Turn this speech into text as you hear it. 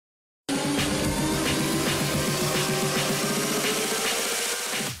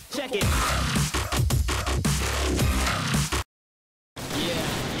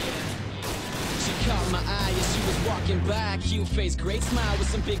Cute face, great smile with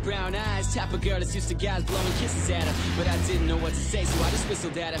some big brown eyes. Type of girl that's used to guys blowing kisses at her. But I didn't know what to say, so I just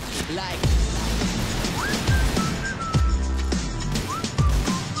whistled at her. Like,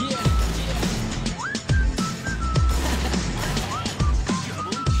 yeah, yeah.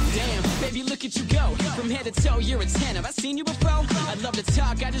 Damn, baby, look at you go. From head to toe, you're a 10. Have I seen you before? I love to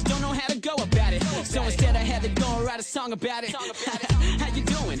talk, I just don't know how to go about it. So instead I had to go and write a song about it. How you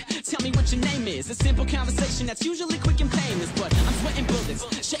doing? Tell me what your name is. A simple conversation that's usually quick and painless. But I'm sweating bullets,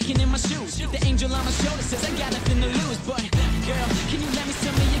 shaking in my shoes. The angel on my shoulder says I got nothing to lose. But girl, can you let me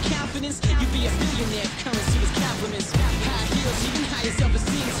some of your confidence? You'd be a billionaire if currency was compliments. High heels, even higher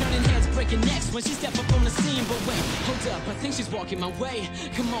self-esteem. Turning heads, breaking necks when she step up on the scene. But wait, hold up, I think she's walking my way.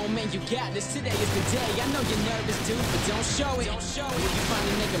 Come on, man, you got this. Today is the day. I know you're nervous, dude, but don't show it. Will you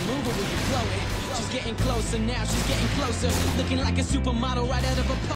finally make a move or will you blow it? She's getting closer now, she's getting closer. Looking like a supermodel right out of a